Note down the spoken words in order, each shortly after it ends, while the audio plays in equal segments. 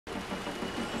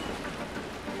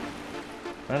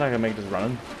I don't know if I can make this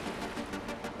run.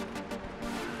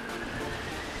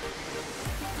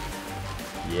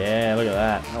 Yeah, look at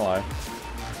that. Hello.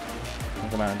 Don't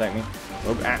come out and attack me.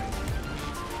 Oh, ah.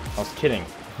 I was kidding.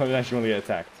 I was actually going to get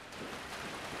attacked.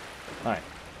 Hi.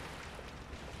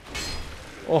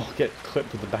 Oh, get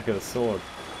clipped with the back of the sword.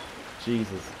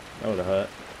 Jesus. That would have hurt.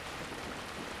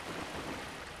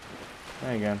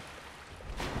 There you go.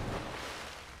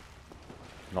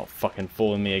 Not fucking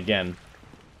fooling me again.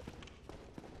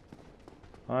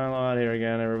 MacLeod here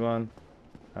again, everyone.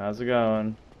 How's it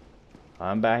going?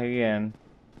 I'm back again.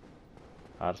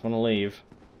 I just want to leave.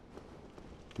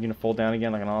 You gonna fall down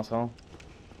again like an asshole?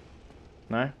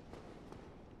 No?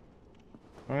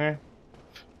 Okay.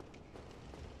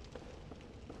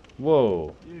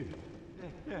 Whoa. You.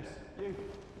 Yes, you.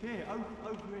 Here, over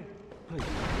here. Please,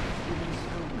 please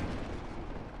help me.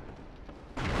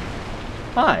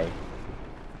 Hi.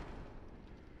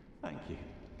 Thank you.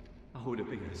 I would have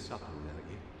been a supper without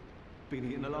you. Been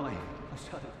eaten alive. I was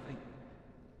trying to think.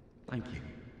 Thank you.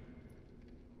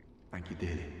 Thank you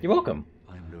dearly. You're welcome.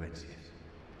 I am Laurentius,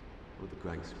 of the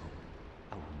Great Swamp.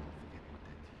 I will not forget my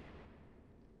debt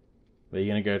to you. Are you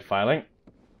gonna go filing?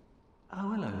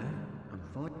 Oh, hello there. I'm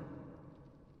fine.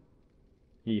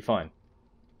 Yeah, you're fine.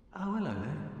 Oh, hello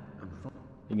there. I'm fine.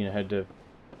 You're gonna head to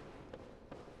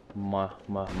my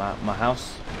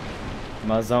house,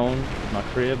 my zone, my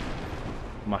crib,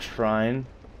 my shrine.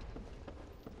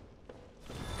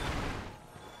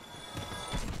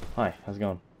 Hi, how's it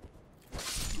going?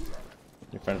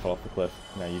 Your friend fell off the cliff.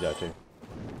 Now you die too.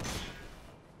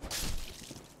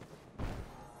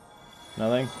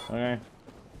 Nothing? Okay.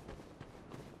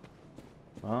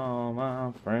 All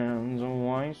my friends are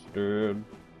wasted.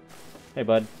 Hey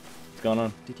bud, what's going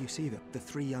on? Did you see them? The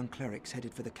 3 young clerics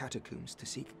headed for the catacombs to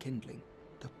seek kindling.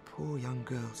 The poor young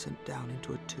girl sent down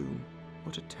into a tomb.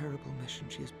 What a terrible mission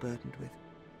she is burdened with.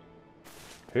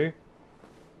 Who?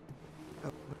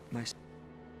 Oh, my...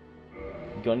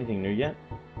 You got anything new yet?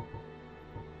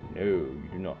 No, you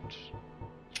do not.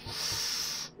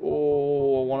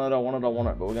 Oh, I want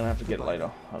it, but we're gonna have to get it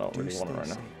later. I don't really want it right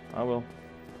now. I will.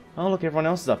 Oh, look, everyone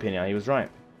else is up here now. He was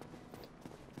right.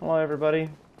 Hello, everybody.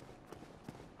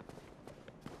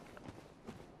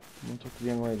 I'm gonna talk to the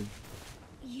young lady.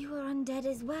 You are undead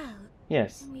as well?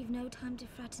 Yes. We've no time to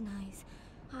fraternize.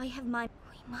 I have my...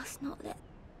 We must not let...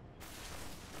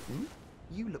 Hmm?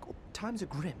 You look... Times are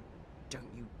grim.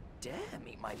 Don't you dare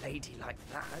meet my lady like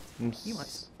that. You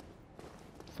might...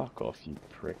 Fuck off, you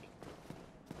prick.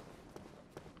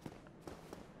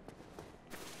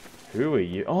 Who are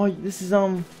you? Oh, this is,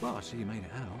 Well, I see you made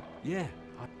it out. Yeah,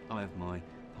 I have my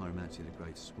pyromancy of the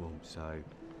Great Swamp, so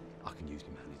I can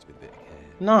usually manage with a bit of care.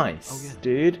 Nice, oh, yeah.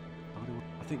 dude.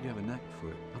 I think you have a knack for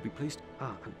it. I'll be pleased.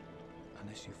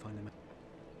 Unless you find them.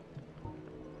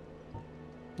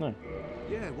 No.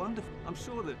 Yeah, wonderful. I'm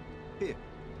sure that here.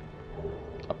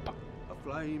 A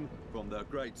flame from the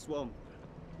Great Swamp.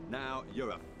 Now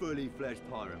you're a fully fledged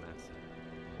pyromancer.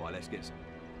 Why, let's get some.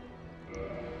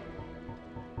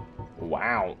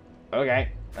 Wow.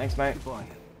 Okay. Thanks, mate. Goodbye.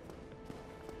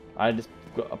 I just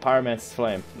got a pyromancer's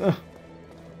flame. Ugh.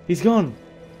 He's gone.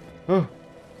 Oh.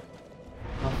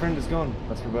 Our friend is gone.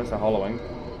 Let's reverse our hollowing.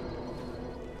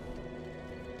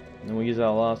 And then we use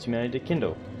our last humanity to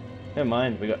kindle. Never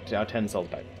mind, we got our 10 souls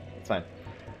back. It's fine.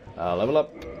 Level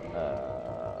up.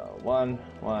 1,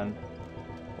 1,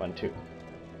 1, 2.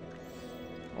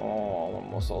 Oh, 1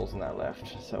 more souls than that left.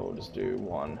 So we'll just do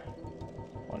 1,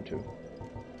 1, 2.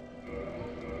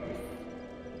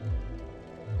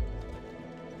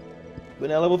 We're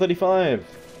now level 35.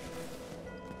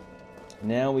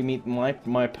 Now we meet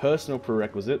my personal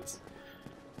prerequisites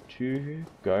to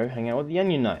go hang out with the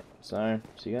Onion Knight. So,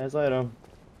 see you guys later.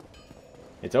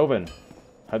 It's open.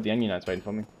 Hope the Onion Knight's waiting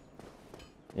for me.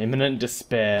 Imminent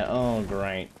despair. Oh,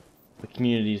 great. The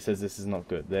community says this is not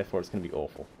good, therefore it's going to be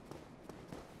awful.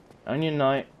 Onion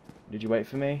Knight, did you wait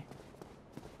for me?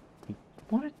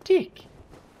 What a dick.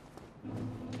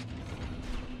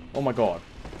 Oh my god.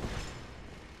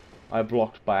 I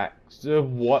blocked by accident.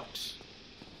 What?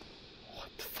 What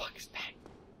the fuck is that?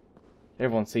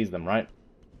 Everyone sees them, right?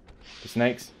 The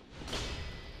snakes?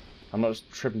 I'm not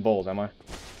just tripping balls, am I?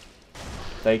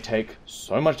 They take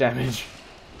so much damage.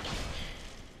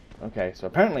 Okay, so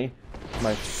apparently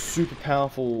my super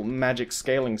powerful magic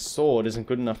scaling sword isn't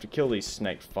good enough to kill these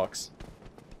snake fucks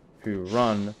who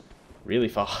run really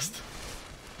fast.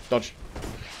 Dodge.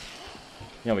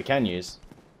 You know, we can use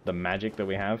the magic that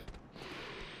we have.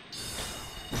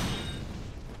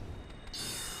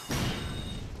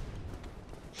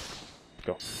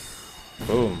 Go.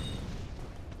 Boom.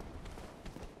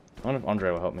 I wonder if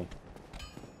Andre will help me.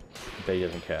 I bet he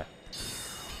doesn't care.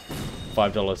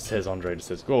 $5 says Andre, just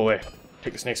says, go away.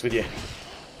 Take the snakes with you.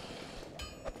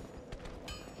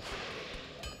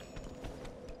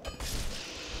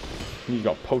 You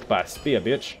got poked by a spear,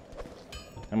 bitch.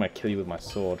 I'm gonna kill you with my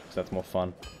sword, because that's more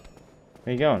fun.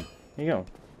 Where you going? Where you going?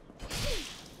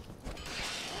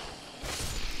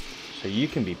 So you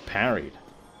can be parried.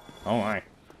 Oh my.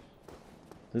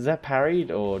 Is that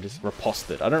parried or just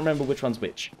riposted? I don't remember which one's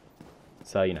which.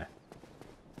 So, you know.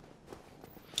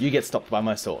 You get stopped by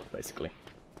my sword, basically.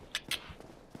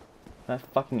 That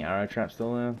fucking arrow trap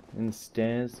still there? In the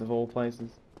stairs, of all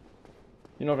places?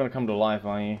 You're not gonna come to life,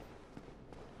 are you?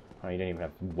 Oh, you don't even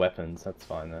have weapons. That's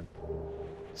fine then.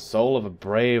 Soul of a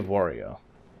brave warrior.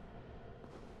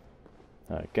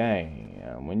 Okay,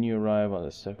 when you arrive at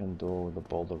the second door with the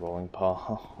boulder rolling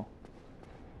past.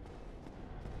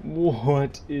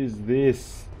 What is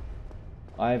this?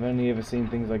 I've only ever seen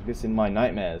things like this in my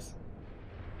nightmares.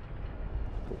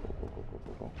 Go, go, go, go, go,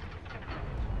 go, go.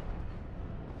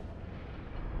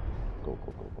 Go,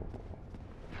 go, go, go, go, go.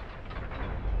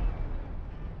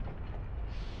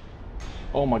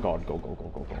 Oh my god, go, go, go,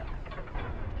 go, go.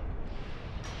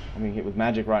 I'm being hit with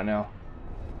magic right now.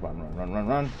 Run, run, run, run,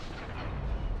 run.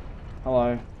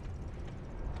 Hello.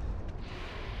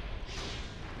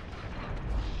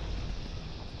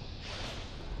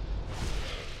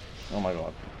 Oh my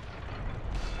god.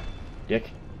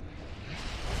 Dick.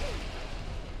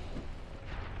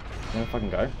 Where the fucking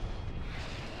go?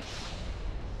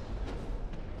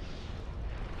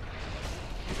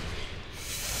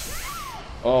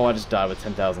 Oh, I just died with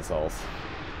 10,000 souls.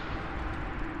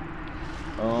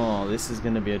 Oh, this is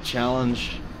gonna be a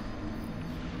challenge.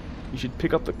 You should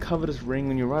pick up the covetous ring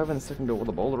when you arrive in the second door with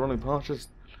the boulder rolling past.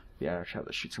 The arrow trap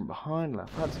that shoots from behind, allow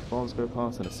pads of balls go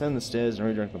past, and ascend the stairs and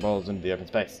redirect the balls into the open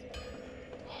space.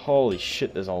 Holy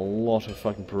shit, there's a lot of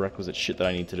fucking prerequisite shit that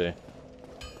I need to do.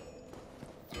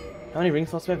 How many ring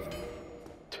slots do I have?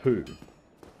 2.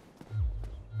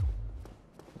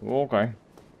 Okay.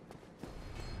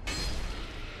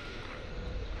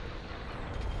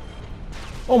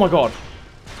 Oh my god!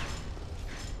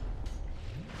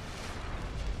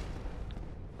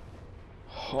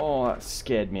 Oh, that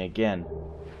scared me again.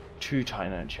 2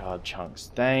 tiny charred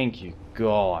chunks. Thank you,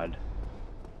 God.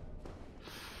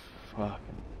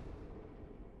 Fucking.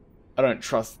 I don't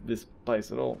trust this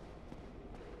place at all.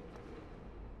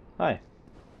 Hi.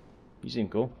 You seem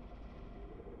cool.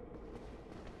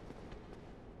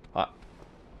 Hi.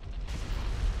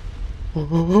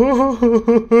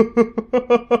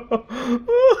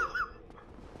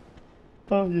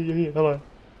 Oh, yeah, hello.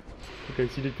 Okay,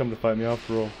 so you did come to fight me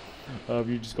after all.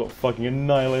 You just got fucking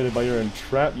annihilated by your own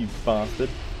trap, you bastard.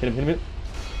 Hit him, hit him, hit him.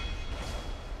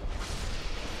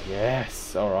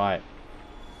 Yes, alright.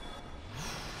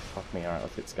 Fuck me, alright,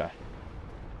 let's hit this guy.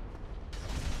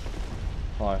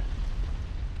 Hi.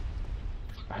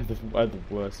 I had the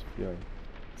worst feeling.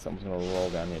 Someone's gonna roll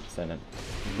down here just then and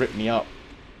rip me up.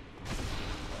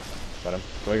 Got him.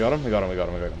 We got him? We got him, we got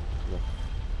him, we got him.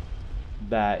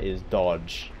 That is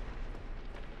dodge.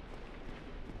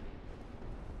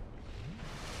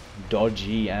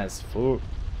 Dodgy as fuck.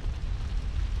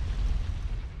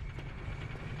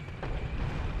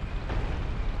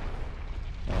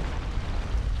 Oh.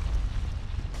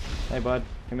 Hey bud,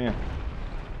 come here.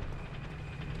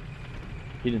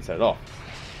 He didn't set it off.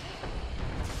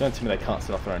 Don't tell me they can't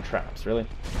set off their own traps, really?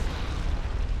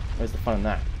 Where's the fun in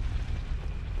that?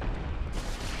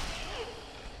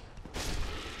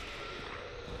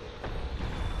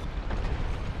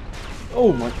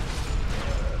 Oh my...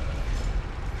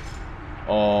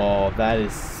 Oh, that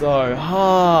is so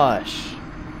harsh.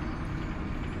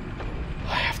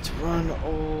 I have to run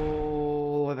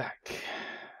all the way back.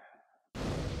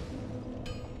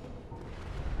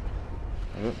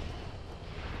 Oh.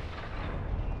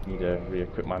 Need to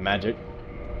re-equip my magic.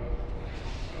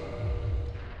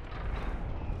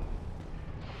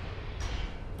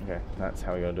 Okay, that's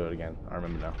how we gotta do it again. I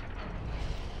remember now.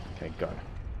 Okay, go.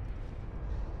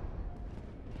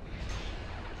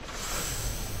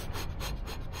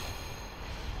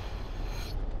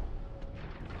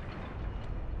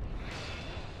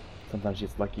 Sometimes you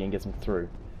get lucky and gets them through. In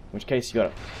which case you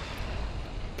gotta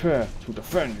prepare to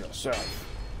defend yourself.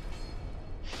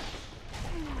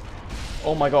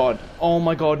 Oh my god. Oh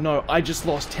my god, no. I just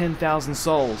lost 10,000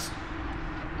 souls.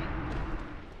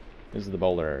 This is the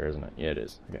boulder area, isn't it? Yeah, it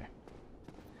is. Okay.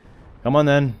 Come on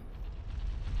then.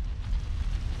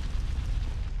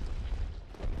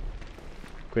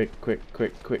 Quick, quick,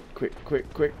 quick, quick, quick,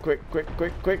 quick, quick, quick, quick,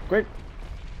 quick, quick, quick.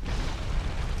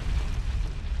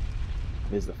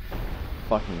 There's the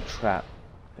fucking trap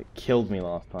that killed me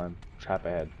last time. Trap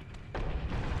ahead.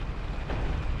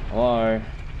 Hello.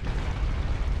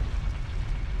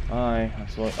 I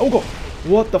saw it. Oh god!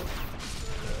 What the f—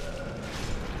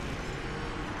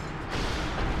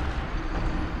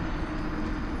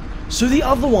 So the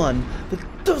other one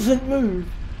that doesn't move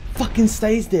fucking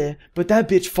stays there, but that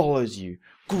bitch follows you.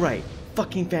 Great.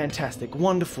 Fucking fantastic.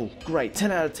 Wonderful. Great.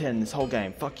 10 out of 10 this whole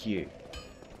game. Fuck you.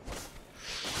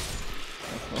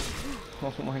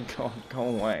 Oh my god, go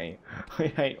away. I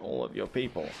hate all of your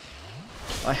people.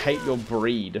 I hate your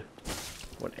breed.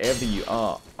 Whatever you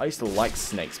are. I used to like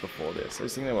snakes before this. I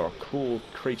used to think they were a cool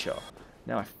creature.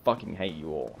 Now I fucking hate you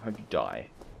all. Hope you die.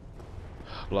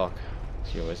 Block.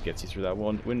 She always gets you through that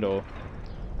one window.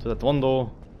 To that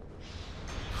window.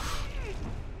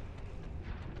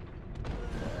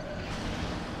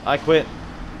 I quit.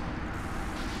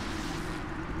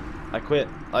 I quit.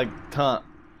 I can't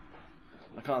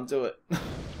do it.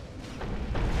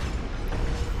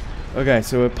 Okay,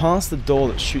 so we're past the door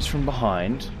that shoots from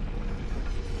behind.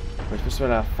 We're supposed to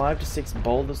allow 5 to 6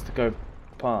 boulders to go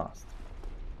past.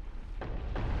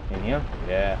 In here?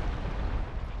 Yeah.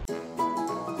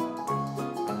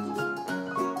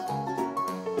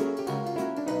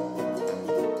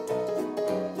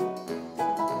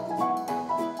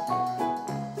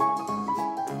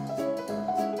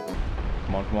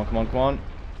 Come on, come on, come on, come on.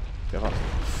 Go fast.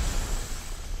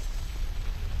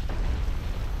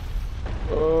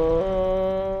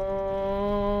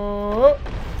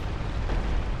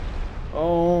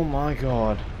 Oh my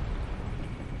god.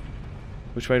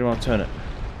 Which way do I want to turn it?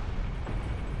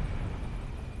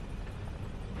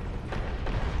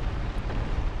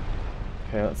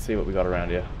 Okay, let's see what we got around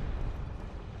here.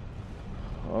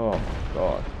 Oh my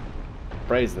god.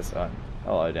 Praise this time.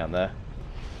 Hello down there.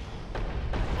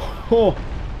 Oh!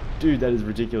 Dude, that is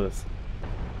ridiculous.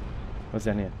 What's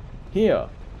down here? Here!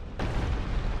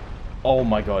 Oh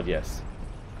my god, yes.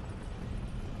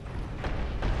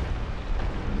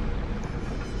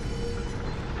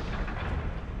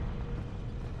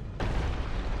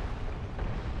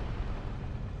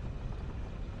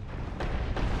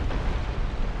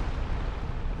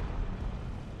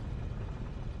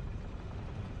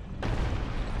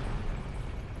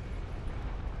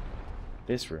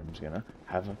 This room's gonna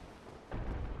have a...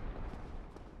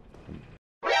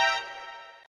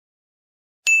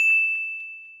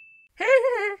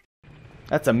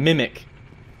 That's a mimic.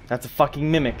 That's a fucking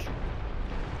mimic.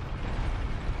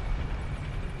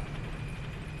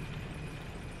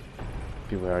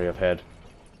 Be wary of head.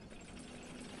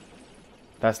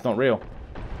 That's not real.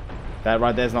 That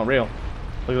right there's not real.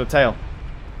 Look at the tail.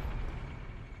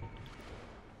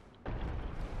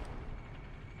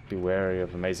 Be wary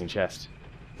of amazing chest.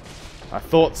 I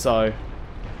thought so.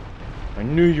 I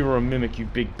knew you were a mimic, you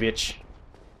big bitch.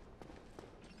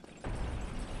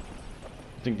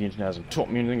 I think the internet hasn't taught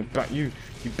me anything about you,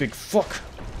 you big fuck.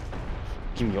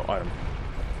 Give me your item.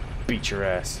 Beat your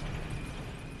ass.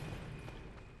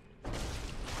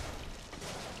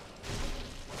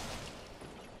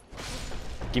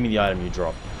 Give me the item you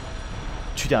drop.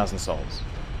 2,000 souls.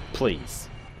 Please.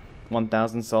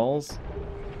 1,000 souls.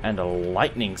 And a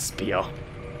lightning spear.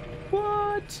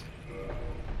 What?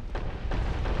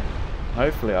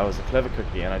 Hopefully I was a clever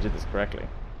cookie and I did this correctly.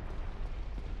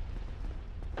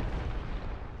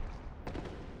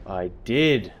 I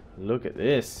did. Look at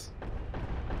this.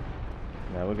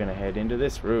 Now we're gonna head into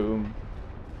this room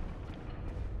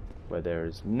where there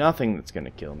is nothing that's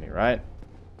gonna kill me, right?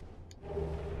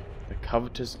 The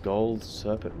covetous gold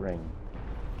serpent ring.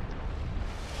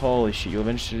 Holy shit, you'll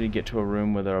eventually get to a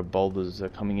room where there are boulders that are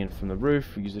coming in from the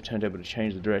roof. Use the turntable to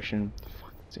change the direction.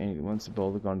 So once the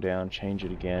boulder gone down, change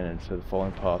it again, and so the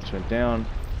following path turn down.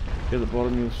 At the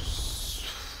bottom you'll...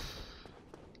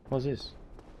 What's this?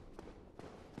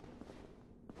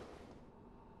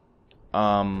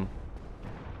 An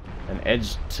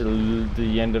edge to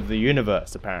the end of the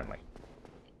universe, apparently.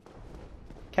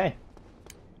 Okay.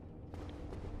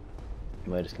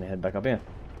 We're just gonna head back up here.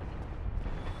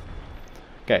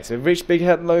 Okay, so we've reached Big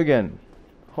Head Logan.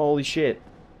 Holy shit.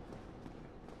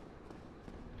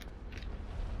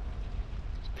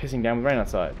 It's pissing down with rain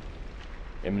outside.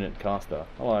 Imminent caster.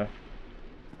 Hello.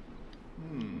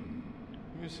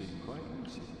 You seem quite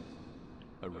lucid.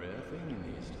 A rare thing in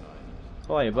these times.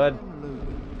 How are you, bud?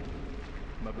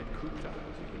 I'm a bit cooped up,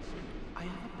 as you can see. I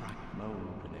have a bright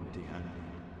mold and empty-handed.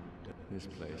 This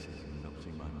place is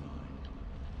melting my mind.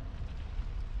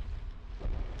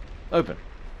 Open.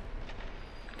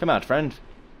 Come out, friend.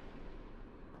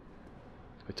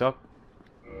 We talk.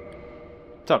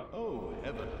 Talk. Oh,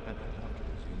 heaven, had that out to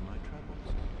resume my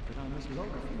travels. But I must log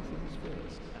a few things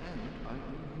first, and I will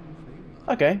do you a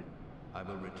favor. Okay. I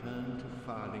will return to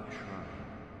Firling Shrine.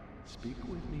 Speak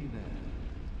with me there,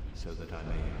 so that I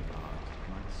may impart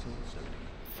my sorcery.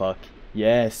 Fuck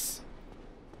yes.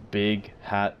 Big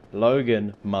hat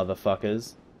Logan,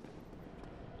 motherfuckers.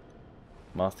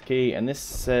 Master key, and this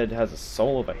said has a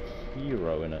soul of a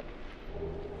hero in it,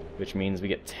 which means we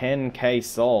get 10k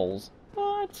souls.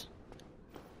 What?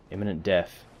 Imminent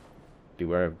death.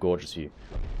 Beware of gorgeous view.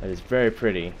 That is very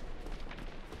pretty,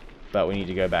 but we need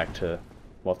to go back to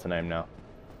what's the name now.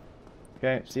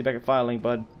 Okay, see you back at Firelink,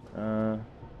 bud.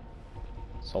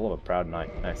 Soul of a proud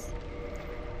knight. Nice.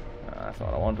 That's not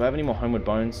what I want. Do I have any more homeward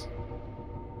bones?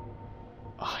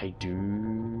 I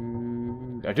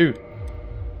do. I do.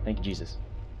 Thank you, Jesus.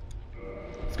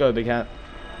 Let's go, big hat.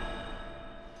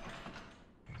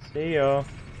 See ya.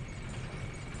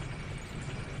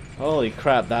 Holy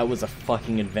crap, that was a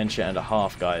fucking adventure and a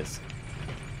half, guys.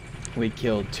 We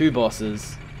killed 2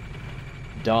 bosses,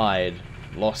 died,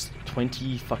 lost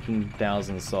 20 fucking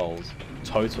thousand souls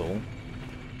total,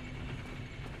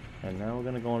 and now we're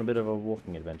gonna go on a bit of a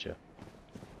walking adventure.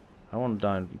 I want to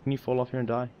die. Can you fall off here and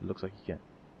die? It looks like you can.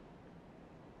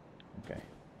 Okay.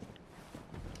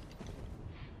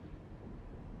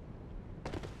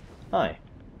 Hi.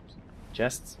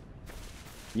 Chests.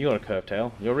 You got a curved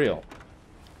tail. You're real.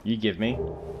 You give me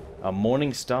a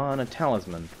morning star and a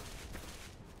talisman.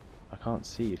 I can't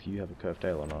see if you have a curved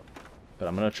tail or not, but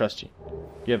I'm gonna trust you.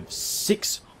 You have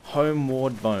 6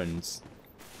 homeward bones.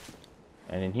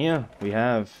 And in here we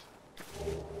have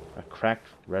a cracked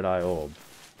red-eye orb.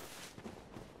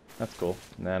 That's cool.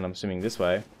 And then I'm assuming this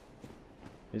way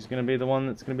is gonna be the one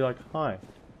that's gonna be like, hi,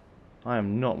 I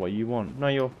am not what you want. No,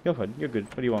 you're good. You're good.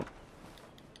 What do you want?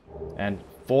 And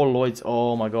 4 Lloyds.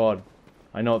 Oh my god.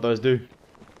 I know what those do.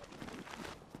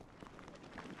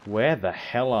 Where the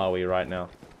hell are we right now?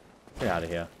 Get out of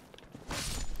here.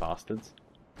 Bastards.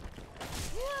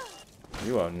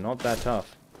 You are not that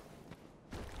tough.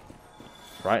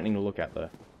 Frightening to look at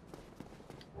though.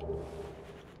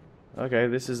 Okay,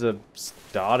 this is a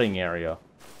starting area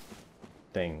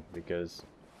thing because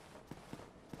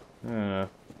not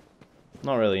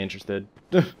really interested.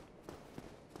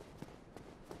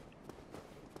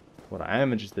 What I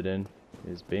am interested in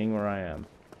is being where I am.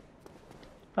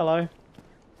 Hello.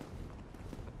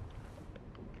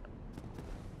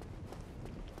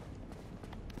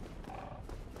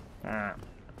 Ah.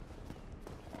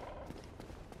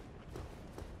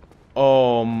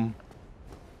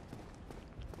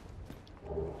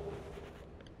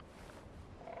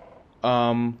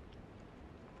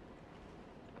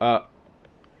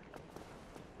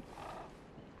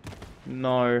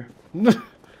 No.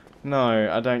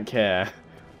 No, I don't care.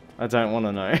 I don't want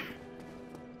to know.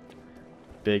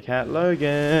 Big Hat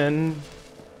Logan.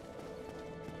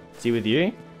 Is he with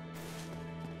you?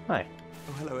 Hi.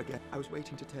 Oh, hello again. I was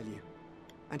waiting to tell you.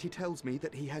 And he tells me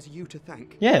that he has you to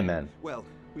thank. Yeah, man. Well,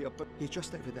 we are he's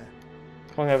just over there.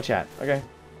 Come on, have a chat. Okay.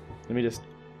 Let me just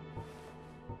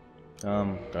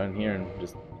go in here and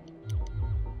just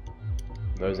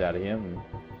those out of here and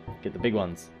get the big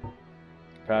ones.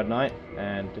 Proud Knight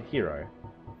and the Hero.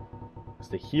 Because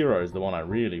the Hero is the one I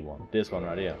really want. This one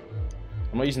right here.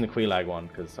 I'm not using the Queelag one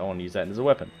because I want to use that as a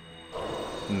weapon.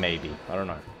 Maybe. I don't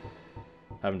know.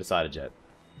 Haven't decided yet.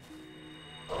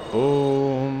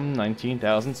 Boom.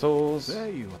 19,000 souls. There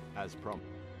you are, as promised.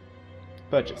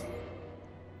 Purchase.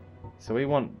 So we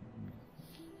want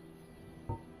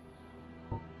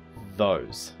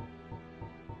those.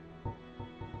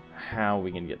 How are we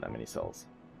going to get that many souls?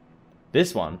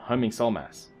 This one, homing soul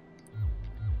mass.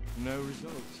 No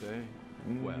results, eh?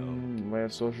 Well, Way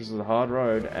of Sorceress is a hard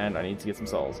road, and I need to get some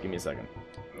souls. Give me a second.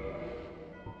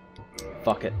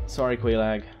 Fuck it. Sorry,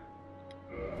 Queelag.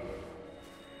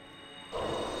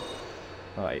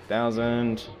 Oh,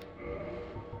 8,000.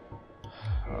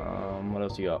 What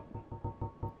else you got?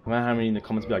 No matter how many in the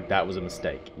comments be like, that was a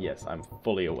mistake. Yes, I'm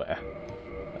fully aware.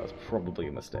 That was probably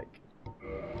a mistake.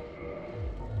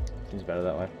 Seems better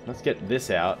that way. Let's get this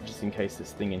out, just in case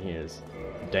this thing in here is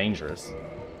dangerous.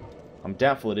 I'm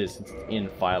doubtful it is, since it's in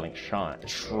Firelink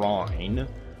Shrine.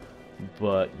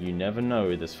 But you never know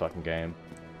with this fucking game.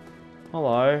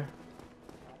 Hello.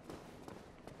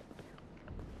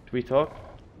 Do we talk?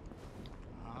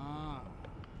 Ah,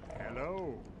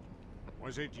 hello.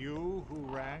 Was it you who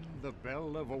rang the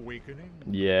bell of awakening?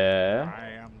 Yeah. I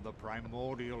am the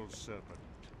primordial serpent,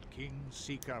 King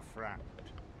Seeker Fract,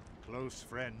 close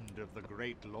friend of the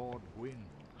great Lord Wind.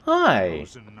 Hi.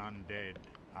 Chosen undead,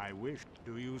 I wish.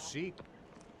 Do you seek?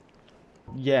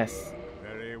 Yes.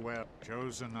 Very well.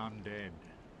 Chosen undead,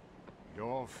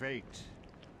 your fate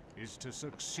is to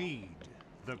succeed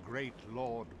the great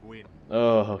Lord Wind.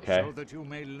 Oh, okay. So that you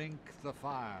may link the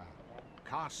fire,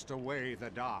 cast away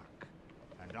the dark,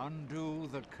 and undo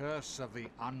the curse of the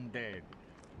undead.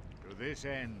 To this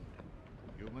end,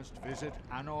 You must visit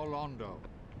Anor Londo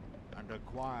and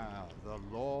acquire the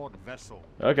Lord Vessel.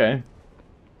 Okay.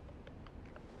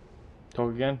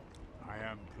 Talk again. I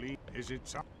am pleased. Is it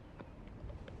so?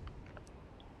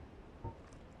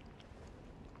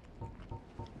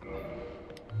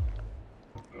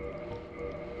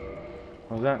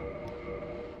 What was that?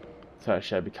 Third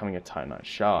shard becoming a Titanite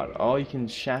shard. Oh, you can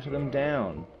shatter them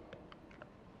down.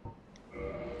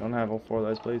 Don't have all 4 of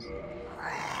those, please.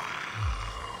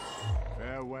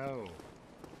 Farewell.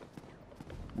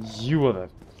 You are the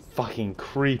fucking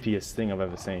creepiest thing I've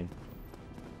ever seen.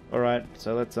 Alright,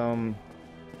 so let's level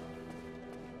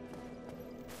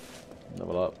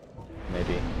up.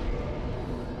 Maybe.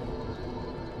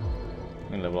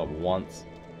 I'm gonna level up once.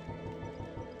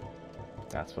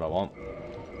 That's what I want.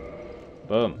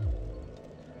 Boom.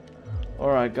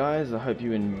 Alright guys, I hope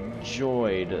you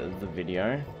enjoyed the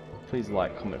video. Please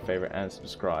like, comment, favorite, and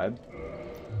subscribe.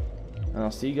 And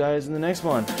I'll see you guys in the next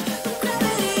one.